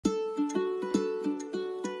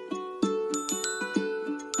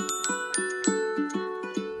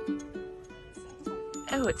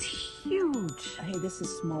Ew, it's huge. Hey, this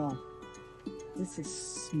is small. This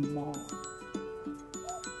is small.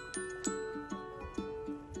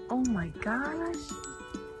 Oh my gosh.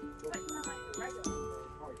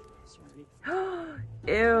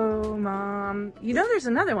 Ew, Mom. You know there's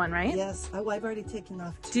another one, right? Yes. Oh, I've already taken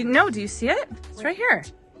off. Do you see it? It's right here.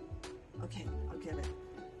 Okay, I'll get it.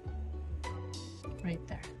 Right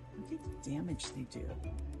there. Look at the damage they do.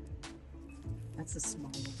 That's a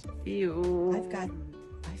small one. Ew. I've gotten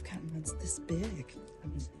ones this big.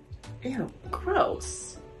 Ew,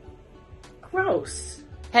 gross. Gross.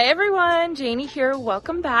 Hey everyone, Janie here.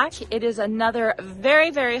 Welcome back. It is another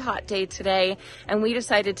very, very hot day today, and we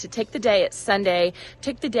decided to take the day, it's Sunday,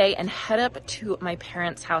 take the day and head up to my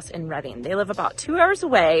parents' house in Reading. They live about 2 hours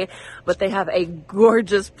away, but they have a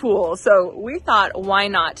gorgeous pool, so we thought, why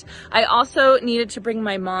not? I also needed to bring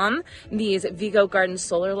my mom these Vego garden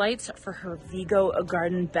solar lights for her Vego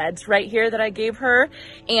garden beds right here that I gave her,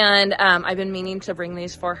 and I've been meaning to bring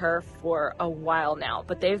these for her for a while now,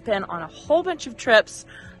 but they've been on a whole bunch of trips.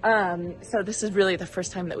 So this is really the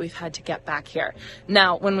first time that we've had to get back here.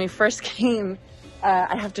 Now, when we first came,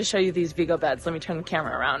 I have to show you these Vego beds. Let me turn the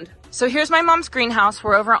camera around. So here's my mom's greenhouse.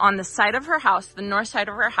 We're over on the side of her house, the north side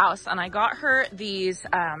of her house, and I got her these,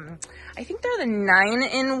 I think they're the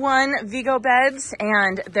 9-in-1 Vego beds,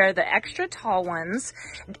 and they're the extra tall ones,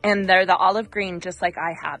 and they're the olive green just like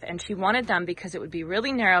I have, and she wanted them because it would be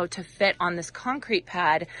really narrow to fit on this concrete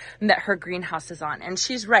pad that her greenhouse is on, and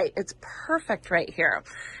she's right, it's perfect right here.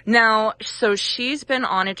 Now, so she's been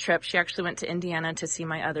on a trip. She actually went to Indiana to see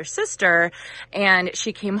my other sister, and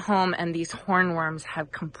she came home and these hornworms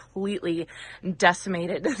have completely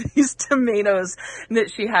decimated these tomatoes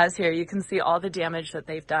that she has here. You can see all the damage that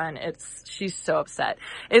they've done. She's so upset.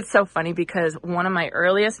 It's so funny because one of my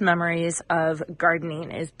earliest memories of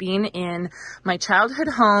gardening is being in my childhood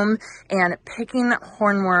home and picking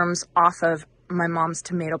hornworms off of my mom's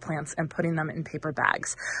tomato plants and putting them in paper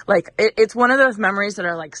bags. Like it's one of those memories that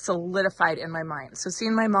are like solidified in my mind. So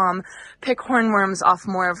seeing my mom pick hornworms off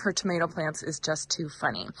more of her tomato plants is just too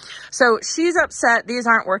funny. So she's upset. These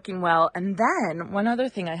aren't working well. And then one other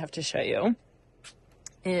thing I have to show you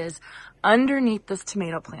is underneath this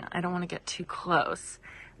tomato plant. I don't want to get too close.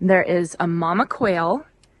 There is a mama quail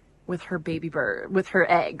with her baby bird, with her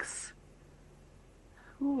eggs.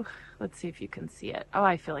 Ooh, let's see if you can see it. Oh,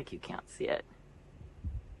 I feel like you can't see it.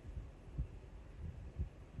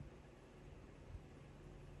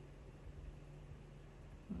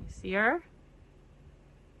 See her?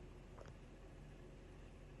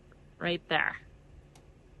 Right there.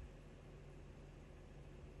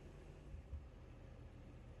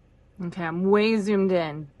 Okay, I'm way zoomed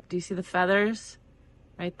in. Do you see the feathers?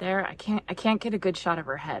 Right there? I can't get a good shot of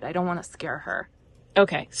her head. I don't want to scare her.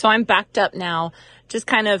 Okay, so I'm backed up now, just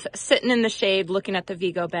kind of sitting in the shade looking at the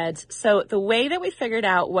Vego beds. So the way that we figured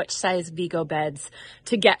out which size Vego beds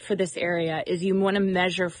to get for this area is you want to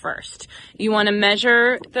measure first. You want to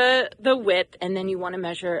measure the width, and then you want to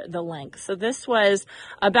measure the length. So this was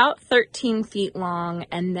about 13 feet long,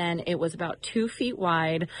 and then it was about 2 feet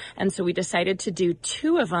wide. And so we decided to do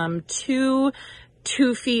 2 of them, 2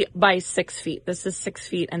 feet by 6 feet. This is 6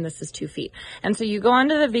 feet and this is 2 feet. And so you go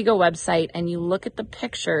onto the Vego website and you look at the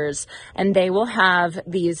pictures, and they will have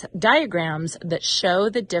these diagrams that show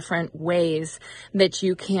the different ways that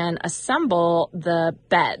you can assemble the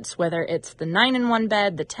beds, whether it's the 9-in-1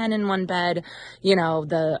 bed, the 10-in-1 bed, you know,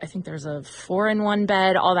 I think there's a 4-in-1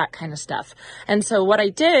 bed, all that kind of stuff. And so what I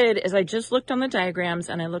did is I just looked on the diagrams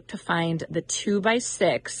and I looked to find the 2 by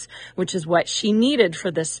 6, which is what she needed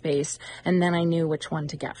for this space. And then I knew which one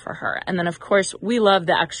to get for her. And then of course we love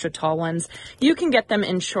the extra tall ones. You can get them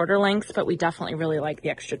in shorter lengths, but we definitely really like the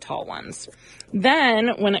extra tall ones. Then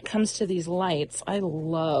when it comes to these lights, I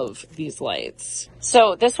love these lights.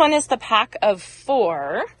 So this one is the pack of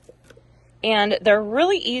 4, and they're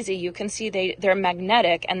really easy. You can see they're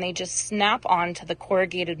magnetic, and they just snap onto the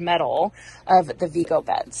corrugated metal of the Vego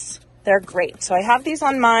beds. They're great. So I have these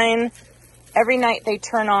on mine. Every night they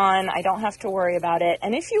turn on. I don't have to worry about it.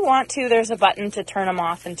 And if you want to, there's a button to turn them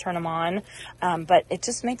off and turn them on. But it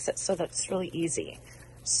just makes it so that it's really easy.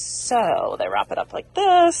 So they wrap it up like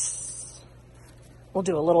this. We'll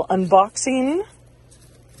do a little unboxing.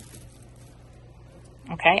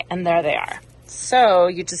 Okay, and there they are. So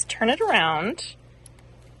you just turn it around,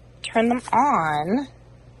 turn them on,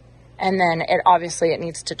 and then obviously it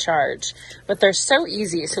needs to charge. But they're so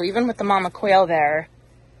easy. So even with the mama quail there,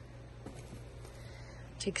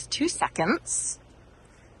 takes 2 seconds.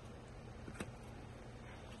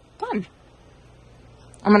 Done.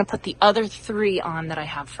 I'm going to put the other 3 on that I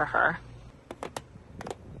have for her.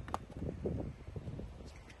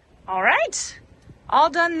 All right. all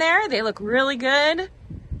done there. They look really good.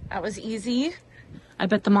 That was easy. I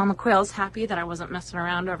bet the mama quail's happy that I wasn't messing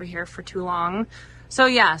around over here for too long. So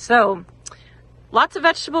yeah, so lots of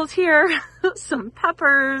vegetables here, some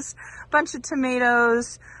peppers, a bunch of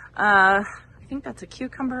tomatoes. I think that's a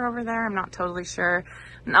cucumber over there. I'm not totally sure.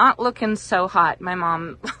 Not looking so hot. My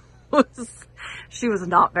mom she was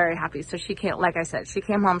not very happy. So she came, like I said, she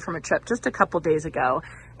came home from a trip just a couple days ago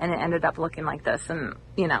and it ended up looking like this. And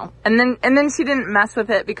you know, and then she didn't mess with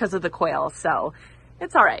it because of the quail. So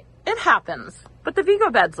it's all right. It happens. But the Vego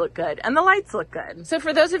beds look good and the lights look good. So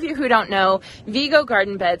for those of you who don't know, Vego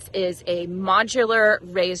Garden Beds is a modular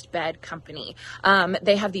raised bed company.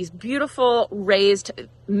 They have these beautiful raised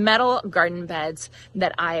metal garden beds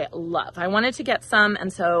that I love. I wanted to get some,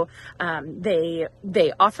 and so they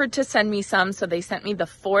offered to send me some. So they sent me the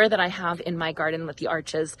 4 that I have in my garden with the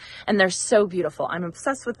arches, and they're so beautiful. I'm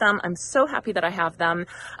obsessed with them. I'm so happy that I have them.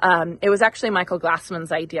 It was actually Michael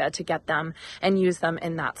Glassman's idea to get them and use them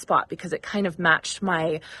in that spot because it kind of matched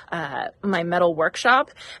my my metal workshop.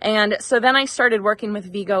 And so then I started working with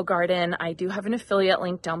Vego Garden. I do have an affiliate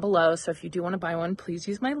link down below, so if you do want to buy one, please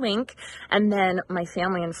use my link. And then my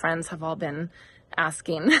family and friends have all been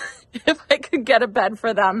asking if I could get a bed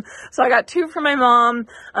for them. So I got 2 for my mom,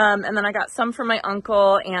 and then I got some for my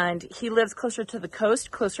uncle, and he lives closer to the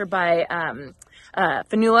coast, closer by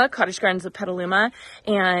Fanula, Cottage Gardens of Petaluma,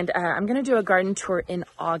 and I'm going to do a garden tour in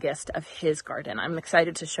August of his garden. I'm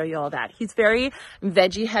excited to show you all that. He's very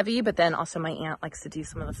veggie heavy, but then also my aunt likes to do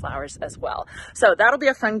some of the flowers as well. So that'll be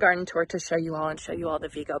a fun garden tour to show you all and show you all the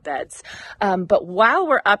Vego beds. But while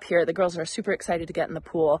we're up here, the girls are super excited to get in the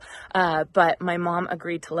pool, but my mom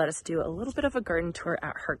agreed to let us do a little bit of a garden tour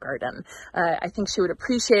at her garden. I think she would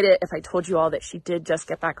appreciate it if I told you all that she did just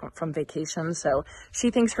get back from vacation, so she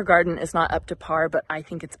thinks her garden is not up to par, but I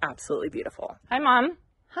think it's absolutely beautiful. Hi, Mom.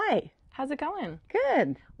 Hi. How's it going?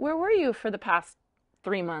 Good. Where were you for the past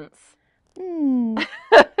 3 months?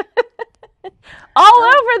 All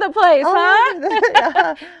over the place,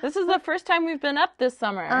 huh? This is the first time we've been up this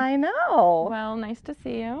summer. I know. Well, nice to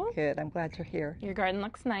see you. Good. I'm glad you're here. Your garden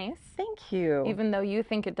looks nice. Thank you. Even though you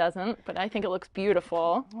think it doesn't, but I think it looks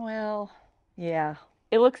beautiful. Well, yeah.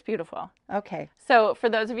 It looks beautiful. Okay. So for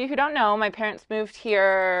those of you who don't know, my parents moved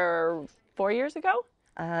here 4 years ago?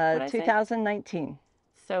 2019.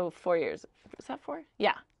 So 4 years. Is that 4?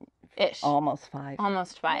 Yeah. Ish. Almost 5.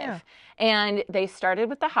 Almost 5. Yeah. And they started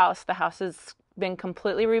with the house. The house has been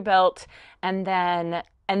completely rebuilt, and then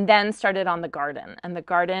started on the garden. And the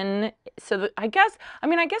garden, I guess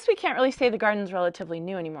we can't really say the garden's relatively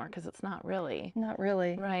new anymore because it's not really. Not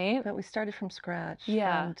really. Right? But we started from scratch.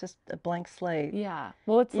 Yeah. From just a blank slate. Yeah.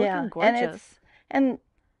 Well, it's looking gorgeous. And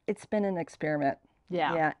it's been an experiment.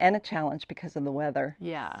 Yeah. Yeah, and a challenge because of the weather.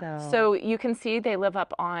 Yeah. So you can see they live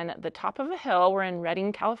up on the top of a hill. We're in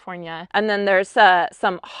Redding, California. And then there's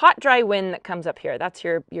some hot, dry wind that comes up here. That's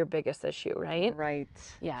your biggest issue, right? Right.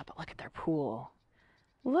 Yeah, but look at their pool.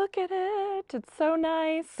 Look at it. It's so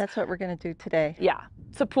nice. That's what we're going to do today. Yeah.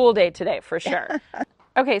 It's a pool day today for sure.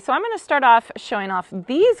 Okay, so I'm going to start off showing off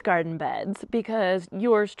these garden beds because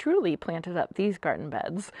yours truly planted up these garden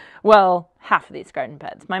beds. Well, half of these garden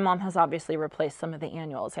beds. My mom has obviously replaced some of the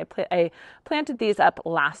annuals. I planted these up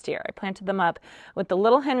last year. I planted them up with the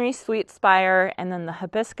Little Henry Sweet Spire and then the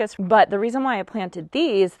hibiscus. But the reason why I planted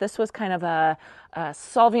these, this was kind of a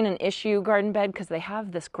solving an issue garden bed because they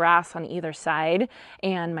have this grass on either side,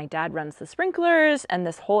 and my dad runs the sprinklers, and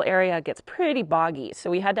this whole area gets pretty boggy. So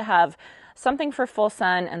we had to have something for full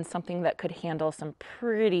sun and something that could handle some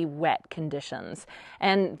pretty wet conditions.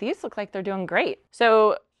 And these look like they're doing great.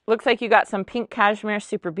 So looks like you got some pink cashmere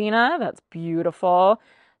superbena. That's beautiful.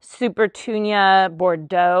 Super Tunia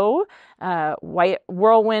Bordeaux,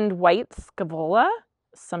 whirlwind white scavola,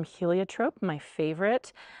 some heliotrope, my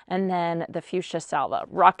favorite, and then the fuchsia salvia,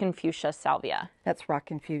 rockin' fuchsia salvia. That's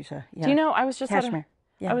rockin' fuchsia. Yeah. Do you know, I was just cashmere.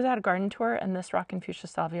 I was at a garden tour, and this rockin' fuchsia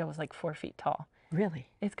salvia was like 4 feet tall. Really?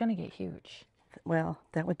 It's going to get huge. Well,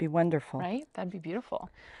 that would be wonderful. Right? That'd be beautiful.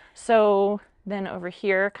 So then over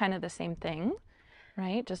here, kind of the same thing,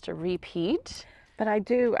 right? Just a repeat. But I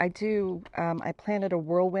planted a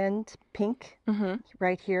whirlwind pink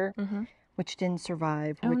right here, which didn't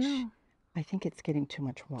survive, I think it's getting too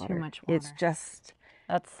much water. Too much water. It's just,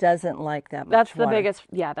 doesn't like that much water.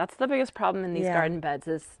 That's the biggest problem in these garden beds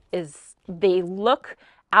is they look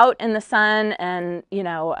out in the sun and,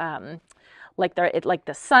 like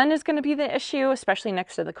the sun is going to be the issue, especially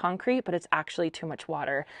next to the concrete, but it's actually too much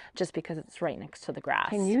water just because it's right next to the grass.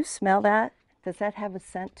 Can you smell that? Does that have a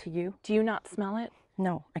scent to you? Do you not smell it?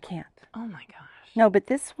 No, I can't. Oh my gosh. No, but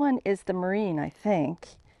this one is the marine, I think.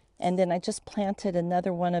 And then I just planted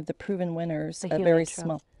another one of the proven winners, The a very heliotrope.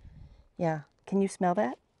 small. Yeah. Can you smell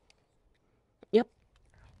that? Yep.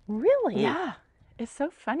 Really? Yeah. It's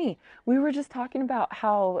so funny. We were just talking about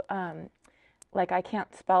how, like, I can't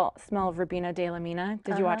smell Verbena de Lamina.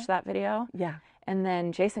 Did you watch that video? Yeah. And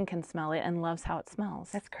then Jason can smell it and loves how it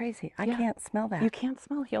smells. That's crazy. I can't smell that. You can't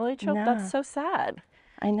smell heliotrope? No. That's so sad.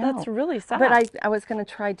 I know. That's really sad. But I was going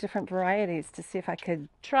to try different varieties to see if I could.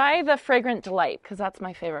 Try the Fragrant Delight, because that's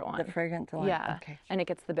my favorite one. The Fragrant Delight. Yeah. Okay. And it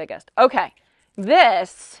gets the biggest. Okay.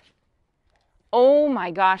 This, oh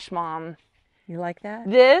my gosh, Mom. You like that?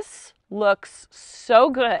 This looks so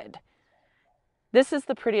good. This is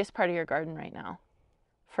the prettiest part of your garden right now,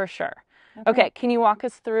 for sure. Okay, can you walk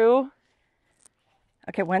us through?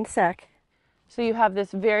 Okay, one sec. So you have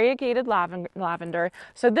this variegated lavender.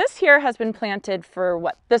 So this here has been planted for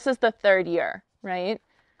what? This is the 3rd year, right?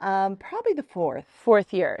 Probably the 4th.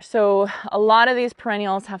 4th year. So a lot of these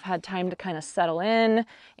perennials have had time to kind of settle in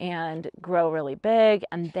and grow really big,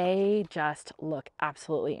 and they just look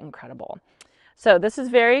absolutely incredible. So this is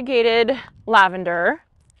variegated lavender,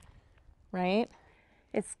 right?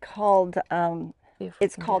 It's called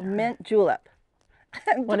mint julep.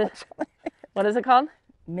 What is it called?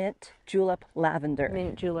 Mint julep lavender.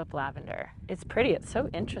 Mint julep lavender. It's pretty. It's so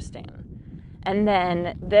interesting. And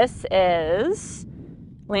then this is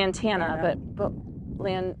lantana, but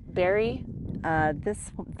berry.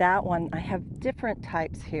 That one, I have different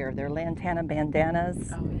types here. They're lantana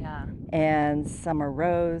bandanas. Oh yeah. And some are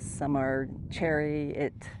rose, some are cherry.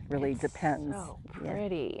 It really depends. So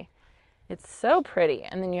pretty. Yeah. It's so pretty.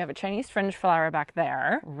 And then you have a Chinese fringe flower back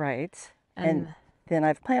there. Right. And then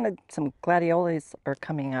I've planted some gladiolas are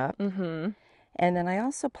coming up. Mm-hmm. And then I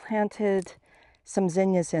also planted some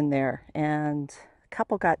zinnias in there, and a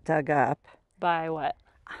couple got dug up. By what?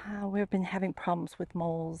 We've been having problems with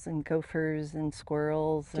moles and gophers and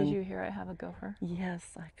squirrels. Did you hear I have a gopher?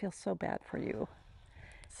 Yes, I feel so bad for you.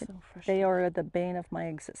 So frustrating. They are the bane of my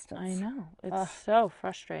existence. I know. It's so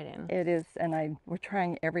frustrating. It is, and we're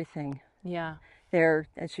trying everything. Yeah. They're,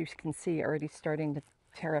 as you can see, already starting to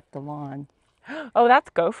tear up the lawn. Oh, that's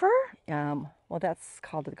gopher? Well, that's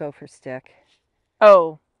called a gopher stick.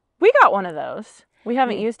 Oh, we got one of those. We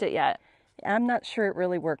haven't used it yet. I'm not sure it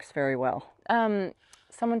really works very well.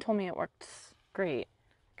 Someone told me it works great.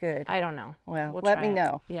 Good. I don't know. Well, We'll let try me it.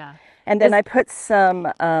 know. Yeah. And then I put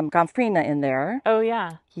some gomphrena in there. Oh,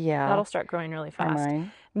 yeah. Yeah. That'll start growing really fast.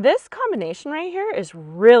 Mine. This combination right here is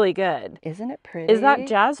really good. Isn't it pretty? Is that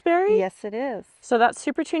jazzberry? Yes, it is. So that's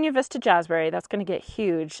Supertunia Vista jazzberry. That's going to get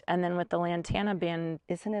huge. And then with the lantana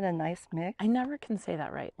Isn't it a nice mix? I never can say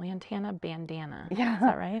that right. Lantana bandana. Yeah. Is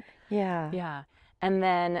that right? Yeah. Yeah. And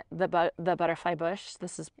then the butterfly bush.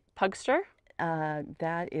 This is pugster.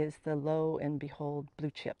 That is the Lo and Behold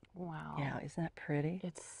blue chip. Wow. Yeah, isn't that pretty?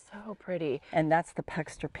 It's so pretty. And that's the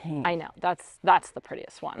pugster pink. I know. That's the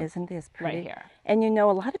prettiest one. Isn't this pretty? Right here. And a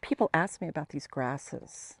lot of people ask me about these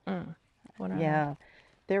grasses. What are Yeah,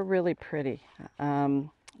 they're really pretty.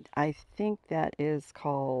 I think that is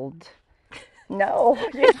called... No,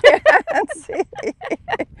 you can't see.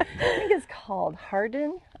 I think it's called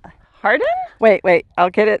Hardin. Hardin? Wait,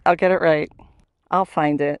 I'll get it right. I'll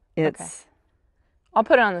find it. It's... Okay. I'll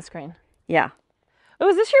put it on the screen. Yeah. Oh,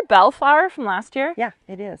 is this your bellflower from last year? Yeah,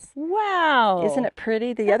 it is. Wow. Isn't it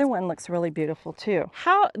pretty? The other one looks really beautiful too.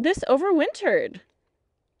 This overwintered?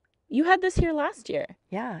 You had this here last year.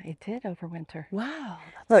 Yeah, it did overwinter. Wow.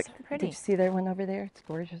 Look, so pretty. did you see that one over there? It's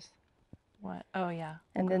gorgeous. What? Oh, yeah.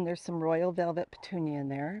 And then there's some royal velvet petunia in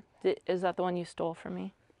there. Is that the one you stole from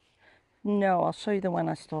me? No, I'll show you the one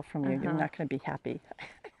I stole from you. You're not going to be happy.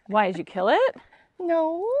 Why, did you kill it?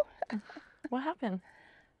 No. What happened?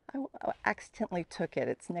 I accidentally took it.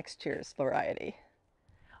 It's next year's variety.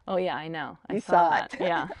 Oh, yeah, I know. I saw that. it.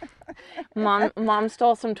 Yeah. Mom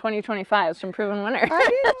stole some 2025s from Proven Winners. I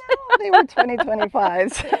didn't know they were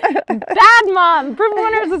 2025s. Bad Mom! Proven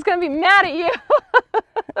Winners is going to be mad at you.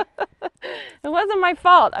 It wasn't my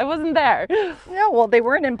fault. I wasn't there. No, well, they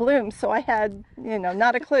weren't in bloom, so I had,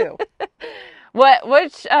 not a clue.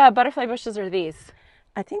 Which butterfly bushes are these?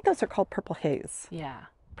 I think those are called purple haze. Yeah.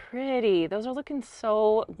 Pretty. Those are looking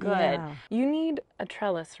so good. Yeah. You need a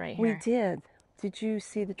trellis right here. We did. Did you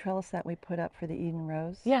see the trellis that we put up for the Eden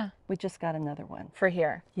Rose? Yeah. We just got another one. For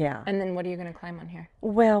here. Yeah. And then what are you going to climb on here?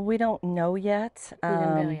 Well, we don't know yet.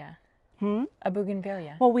 Bougainvillea. A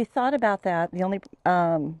bougainvillea. Well, we thought about that. The only,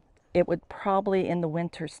 it would probably in the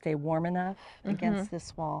winter stay warm enough against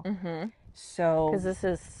this wall. So, Because this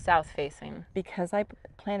is south facing. because I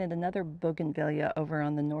planted another bougainvillea over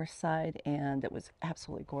on the north side, and it was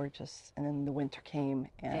absolutely gorgeous. And then the winter came,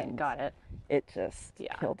 and Got it. it just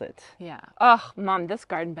Yeah. killed it. Yeah. Oh, Mom, this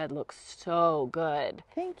garden bed looks so good.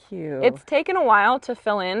 Thank you. It's taken a while to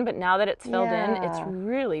fill in, but now that it's filled in, it's Yeah.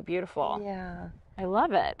 really beautiful. Yeah. I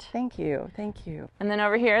love it. Thank you. Thank you. And then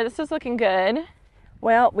over here, this is looking good.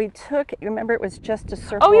 Well, we took, remember it was just a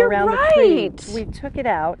circle Oh, you're around the tree. right. We took it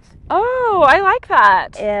out. Oh, I like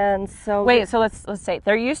that. And so Wait, so let's say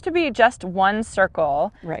there used to be just one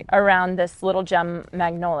circle Right. around this little gem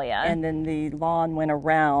magnolia, and then the lawn went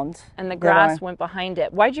around. and the grass went behind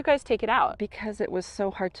it. Why'd you guys take it out? Because it was so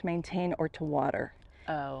hard to maintain or to water.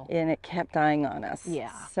 Oh, And it kept dying on us. Yeah.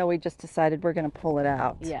 So we just decided we're going to pull it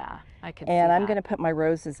out. yeah, I could. And see I'm that. going to put my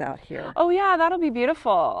roses out here. Oh yeah, that'll be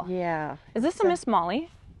beautiful. Yeah. Is this a Miss Molly?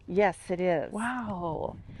 Yes, it is.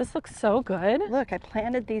 Wow, this looks so good. Look, I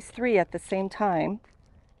planted these 3 at the same time.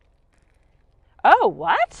 Oh,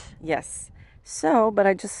 what? Yes. So, but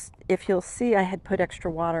I just, if you'll see, I had put extra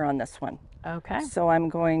water on this one. Okay. So I'm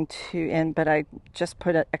going to, but I just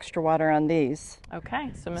put extra water on these.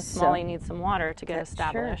 Okay, so Miss So- Molly needs some water to get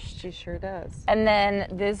established. Sure, she sure does. And then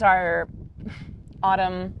these are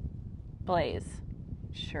autumn blaze.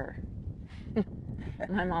 Sure.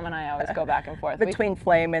 My mom and I always go back and forth. Between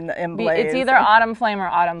flame and blaze. It's either autumn flame or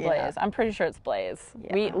autumn Yeah. blaze. I'm pretty sure it's blaze.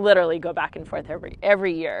 Yeah. We literally go back and forth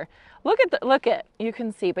every year. Look at you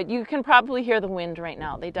can see, but you can probably hear the wind right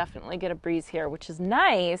now. They definitely get a breeze here, which is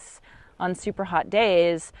nice on super hot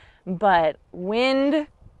days, but wind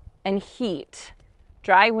and heat,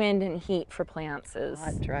 dry wind and heat for plants is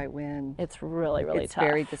hot, dry wind. it's really It's tough.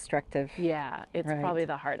 very destructive. Yeah, it's Right. probably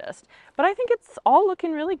the hardest. But I think it's all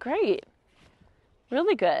looking really great.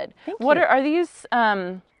 Really good. Thank What you. are these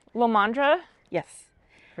Lomandra? Yes.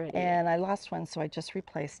 Pretty. And I lost one, so I just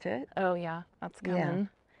replaced it. Oh yeah, that's coming.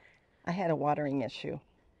 I had a watering issue.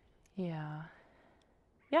 Yeah.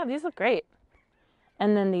 Yeah, these look great.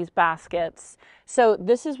 And then these baskets. So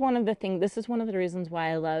this is one of the reasons why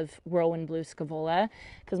I love whirlwind blue scaevola,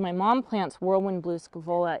 because my mom plants whirlwind blue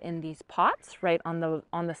scaevola in these pots right on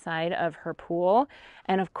the side of her pool.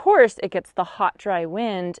 And of course, it gets the hot, dry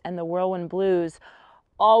wind, and the whirlwind blues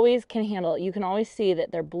always can handle it. You can always see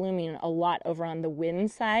that they're blooming a lot over on the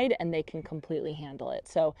wind side, and they can completely handle it.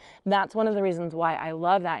 So that's one of the reasons why I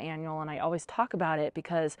love that annual, and I always talk about it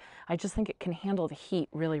because I just think it can handle the heat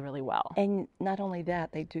really, really well And not only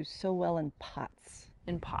that, they do so well in pots.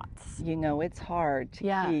 in pots. You know, it's hard to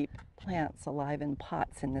Yeah. keep plants alive in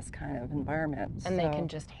pots in this kind of environment. And they So can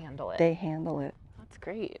just handle it. They handle it. That's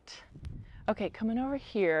great. Okay, coming over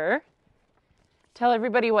here. Tell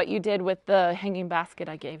everybody what you did with the hanging basket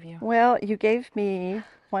I gave you. Well, you gave me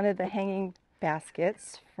one of the hanging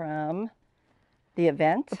baskets from the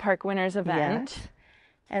event. The Park Winners event. Yes.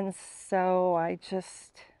 And so I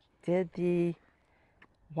just did the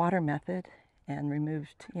water method and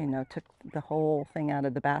removed, took the whole thing out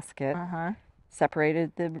of the basket,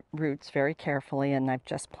 separated the roots very carefully, and I've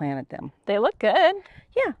just planted them. They look good.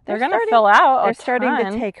 Yeah, They're going to fill out. They're starting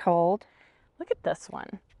to take hold. Look at this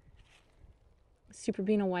one. Super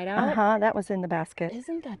Bean Whiteout. That was in the basket.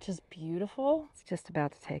 Isn't that just beautiful? It's just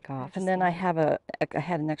about to take off. just And then I had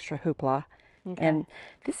an extra hoopla. Okay. And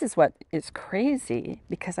this is what is crazy,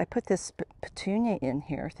 because I put this petunia in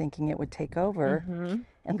here thinking it would take over.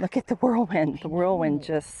 And look at the whirlwind. The whirlwind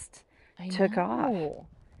just took off. know.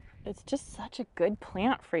 It's just such a good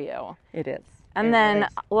plant for you. It is. And It then is.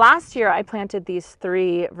 last year I planted these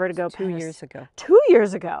 3 Vertigo 2 years ago. 2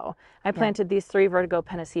 years ago, I planted these 3 Vertigo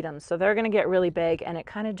pennisetums. So they're going to get really big, and it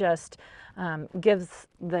kind of just gives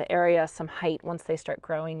the area some height. Once they start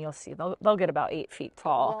growing, you'll see they'll get about 8 feet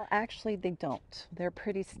tall. Well, actually, they don't. They're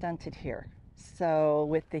pretty stunted here. So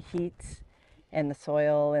with the heat and the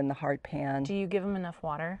soil and the hard pan, Do you give them enough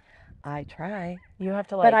water? I try. You have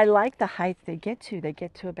to But I like the height they get to. They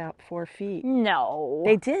get to about 4 feet. No.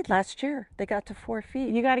 They did last year. They got to 4 feet.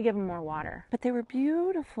 You got to give them more water. But they were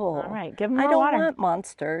beautiful. All right, give them more I don't water. want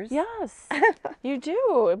monsters. Yes, you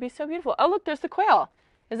do. It'd be so beautiful. Oh, look, there's the quail.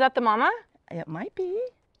 Is that the mama? It might be.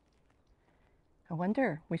 I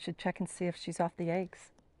wonder. We should check and see if she's off the eggs.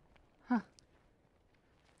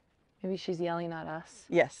 Maybe she's yelling at us.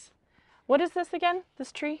 Yes. What is this again?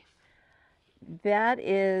 This tree? That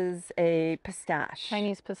is a pistache.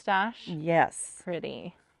 Chinese pistache? Yes.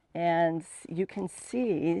 Pretty. And you can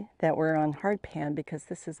see that we're on hard pan because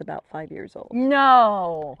this is about 5 years old.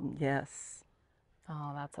 No. Yes.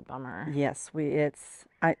 Oh, that's a bummer. Yes,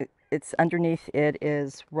 it's underneath it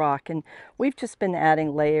is rock, and we've just been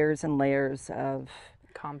adding layers and layers of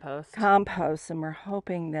compost. And we're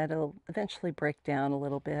hoping that it'll eventually break down a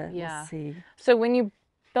little bit. Yeah. We'll see. So when you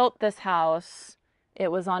built this house,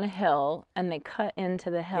 it was on a hill, and they cut into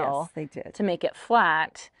the hill. Yes, they did. To make it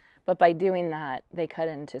flat, but by doing that, they cut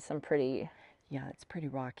into some pretty... Yeah, it's pretty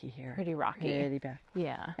rocky here. Pretty rocky. Pretty bad.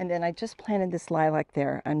 Yeah. And then I just planted this lilac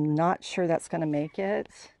there. I'm not sure that's going to make it,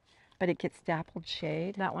 but it gets dappled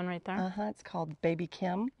shade. That one right there? Uh-huh. It's called Baby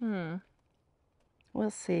Kim. We'll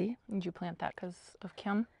see. Did you plant that because of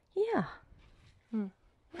Kim? Yeah.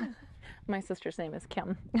 My sister's name is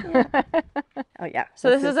Kim. Yeah. Oh, yeah. So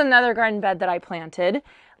this is another garden bed that I planted. A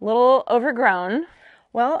little overgrown.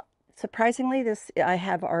 Well, surprisingly, I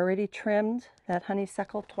have already trimmed that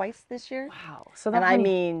honeysuckle twice this year. Wow. So I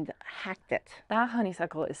mean, hacked it. That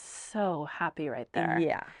honeysuckle is so happy right there.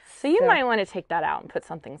 Yeah. So you might want to take that out and put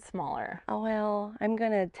something smaller. Oh, well, I'm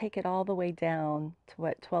going to take it all the way down to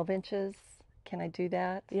what, 12 inches? Can I do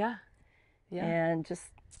that? Yeah. Yeah. And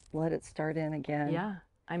just let it start in again. Yeah.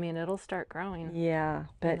 I mean, it'll start growing. Yeah,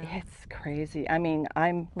 but it's crazy. I mean,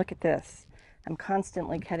 look at this. I'm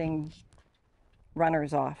constantly cutting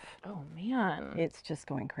runners off. Oh, man. It's just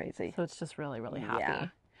going crazy. So it's just really, really happy. Yeah.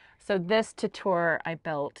 So this tutor I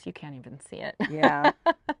built, you can't even see it. Yeah.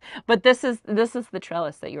 But this is the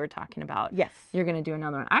trellis that you were talking about. Yes. You're going to do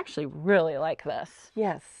another one. I actually really like this.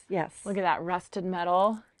 Yes, yes. Look at that rusted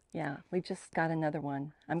metal. Yeah, we just got another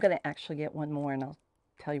one. I'm going to actually get one more, and I'll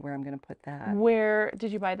tell you where I'm going to put that. Where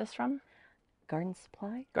did you buy this from? Garden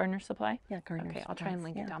Supply? Gardener Supply? Yeah, Gardener Supply. Okay, I'll try and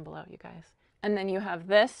link it down below, you guys. And then you have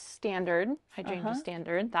this standard, hydrangea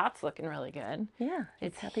standard. That's looking really good. Yeah,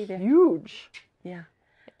 it's happy there. Huge. Yeah.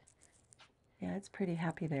 Yeah, it's pretty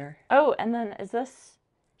happy there. Oh, and then is this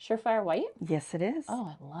Surefire White? Yes, it is.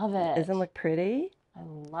 Oh, I love it. Doesn't it look pretty? I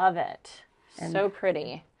love it. So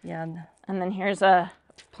pretty. Yeah. And then here's a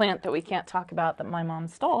plant that we can't talk about that my mom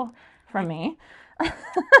stole from me.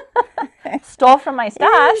 Stole from my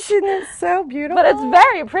stash. Isn't it so beautiful? But it's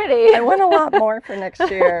very pretty. I want a lot more for next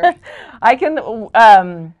year. I can,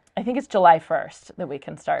 I think it's July 1st that we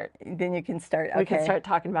can start. Then you can start, okay. We can start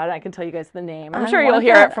talking about it. I can tell you guys the name. I'm sure you'll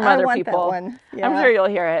hear it from other people. That one. Yeah. I'm sure you'll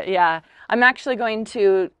hear it, yeah. I'm actually going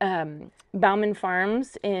to Bauman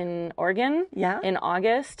Farms in Oregon in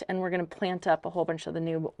August, and we're going to plant up a whole bunch of the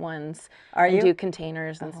new ones. And do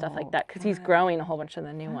containers and stuff like that, because he's growing a whole bunch of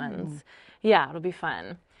the new ones. Yeah, it'll be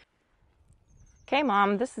fun. Okay,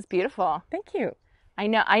 Mom, this is beautiful. Thank you.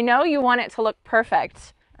 I know you want it to look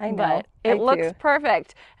perfect. I know. But it looks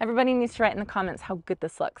perfect. Everybody needs to write in the comments how good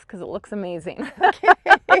this looks, because it looks amazing. Okay.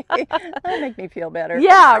 That'll make me feel better.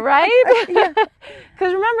 Yeah, right?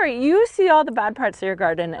 Because remember, you see all the bad parts of your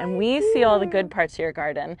garden, and we see all the good parts of your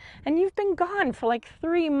garden. And you've been gone for like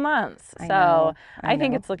 3 months. So I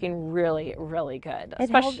think it's looking really, really good.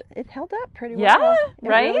 It held up pretty well. Yeah,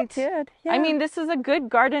 right? It really did. Yeah. I mean, this is a good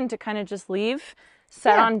garden to kind of just leave,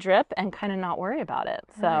 set on drip, and kind of not worry about it.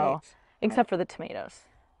 So, except for the tomatoes.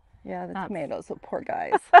 Yeah, the tomatoes, the poor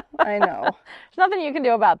guys. I know. There's nothing you can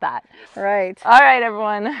do about that. Right. All right,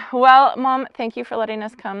 everyone. Well, Mom, thank you for letting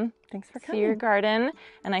us come. Thanks for coming. See your garden.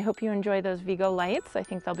 And I hope you enjoy those Vego lights. I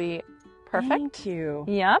think they'll be perfect. Thank you.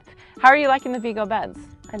 Yep. How are you liking the Vego beds?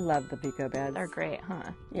 I love the Vego beds. They're great,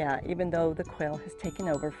 huh? Yeah, even though the quail has taken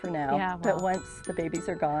over for now. Yeah, but once the babies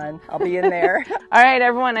are gone, I'll be in there. All right,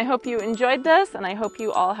 everyone. I hope you enjoyed this, and I hope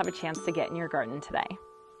you all have a chance to get in your garden today.